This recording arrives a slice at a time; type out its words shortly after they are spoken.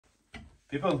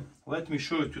People, let me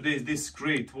show you today this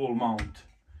great wall mount.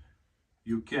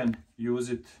 You can use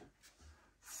it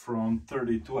from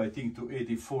 32 I think to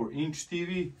 84-inch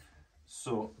TV,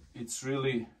 so it's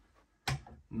really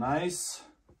nice.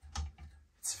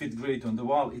 It's fit great on the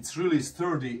wall. It's really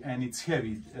sturdy and it's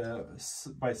heavy.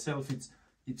 By itself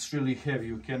it's really heavy.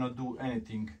 You cannot do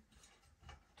anything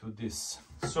to this.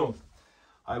 So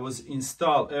I was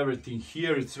install everything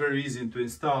here. It's very easy to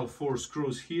install. 4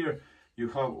 screws here. You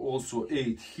have also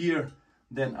 8 here.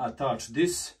 Then attach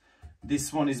this.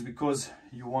 This one is because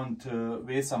you want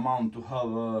base amount to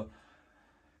have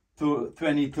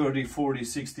 20, 30, 40,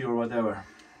 60 or whatever.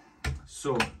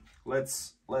 So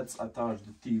let's attach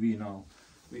the TV now.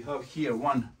 We have here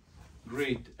one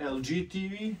great LG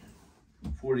TV,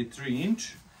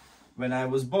 43-inch. When I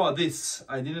was bought this,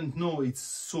 I didn't know it's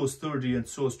so sturdy and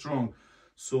so strong.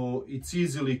 So it's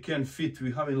easily can fit.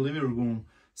 We have in living room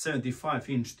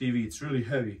 75-inch TV. It's really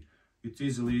heavy. It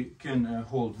easily can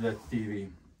hold that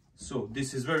TV. So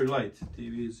this is very light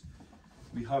TVs.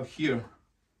 We have here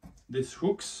these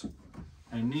hooks.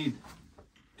 I need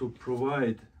to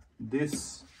provide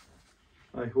this.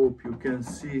 I hope you can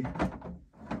see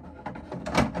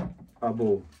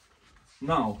above.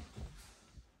 Now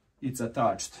it's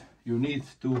attached. You need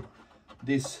to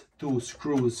these 2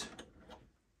 screws,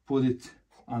 put it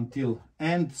until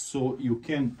end so you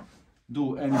can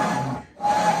do anything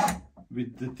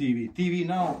with the TV.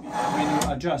 Now when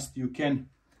you adjust, you can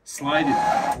slide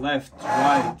it left,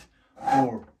 right,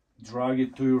 or drag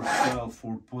it to yourself,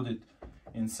 or put it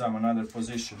in some another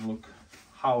position. Look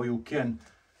how you can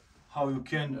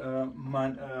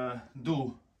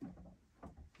do.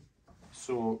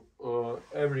 So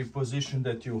every position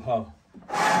that you have.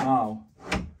 Now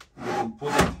you will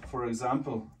put it, for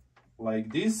example,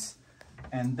 like this,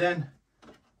 and then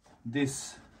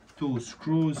these 2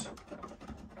 screws,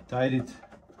 tied it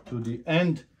to the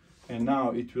end, and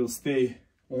now it will stay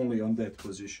only on that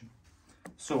position.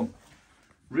 So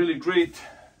really great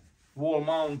wall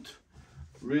mount,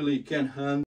 really can handle